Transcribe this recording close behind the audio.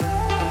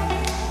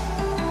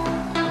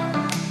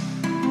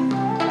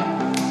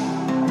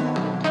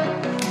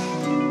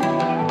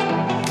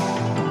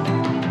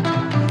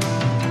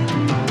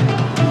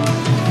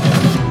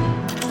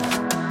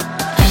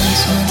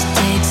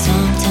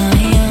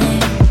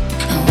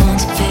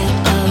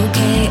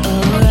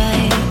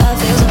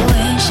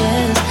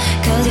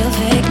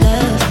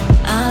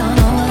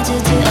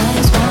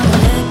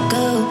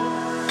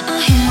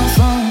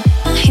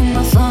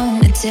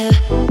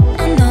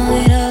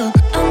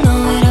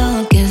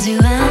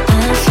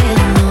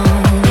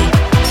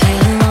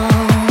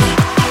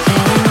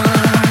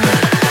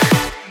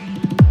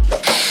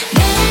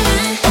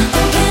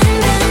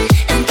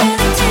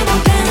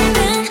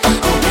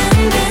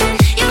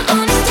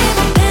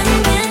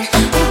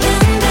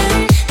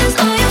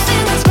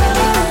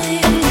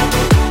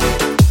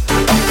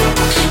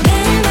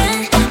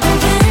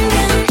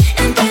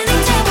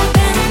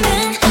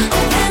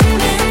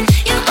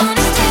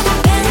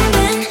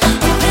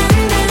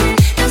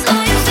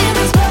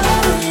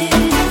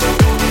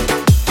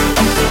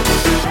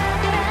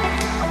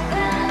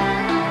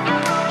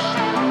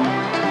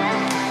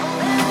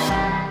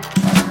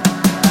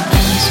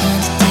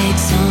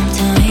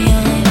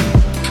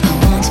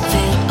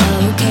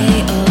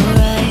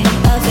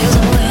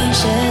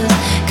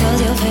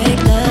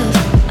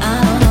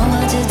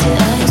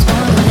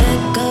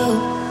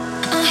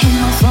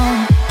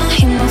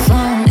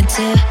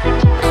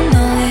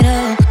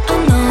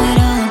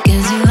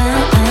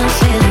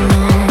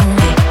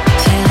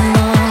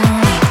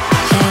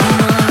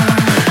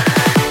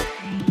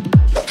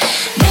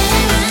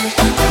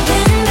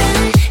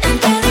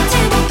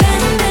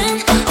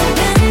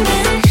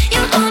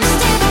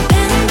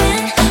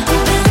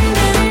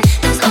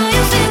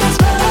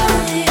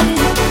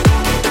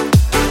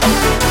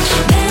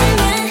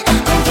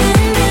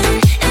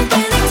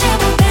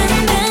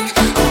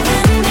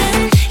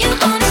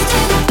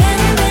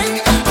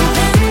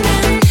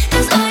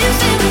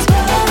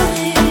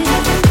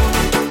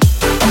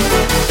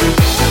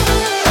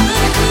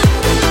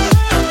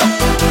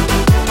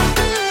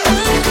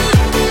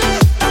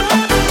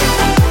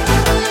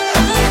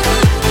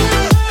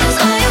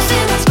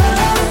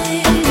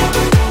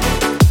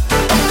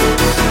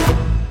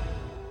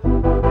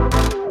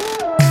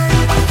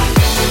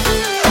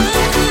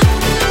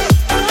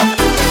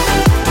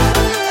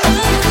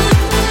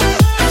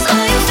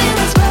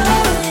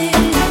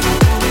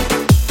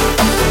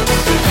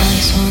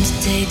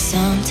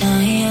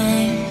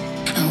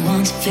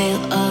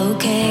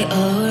Okay,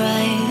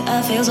 alright.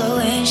 I feel so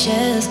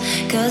anxious,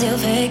 cause you're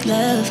fake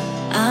love.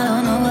 I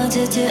don't know what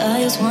to do,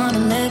 I just wanna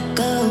let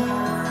go.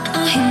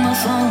 I hear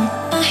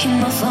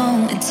my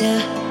phone, it's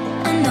yeah.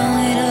 I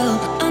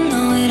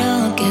know it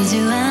all, guess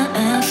you out.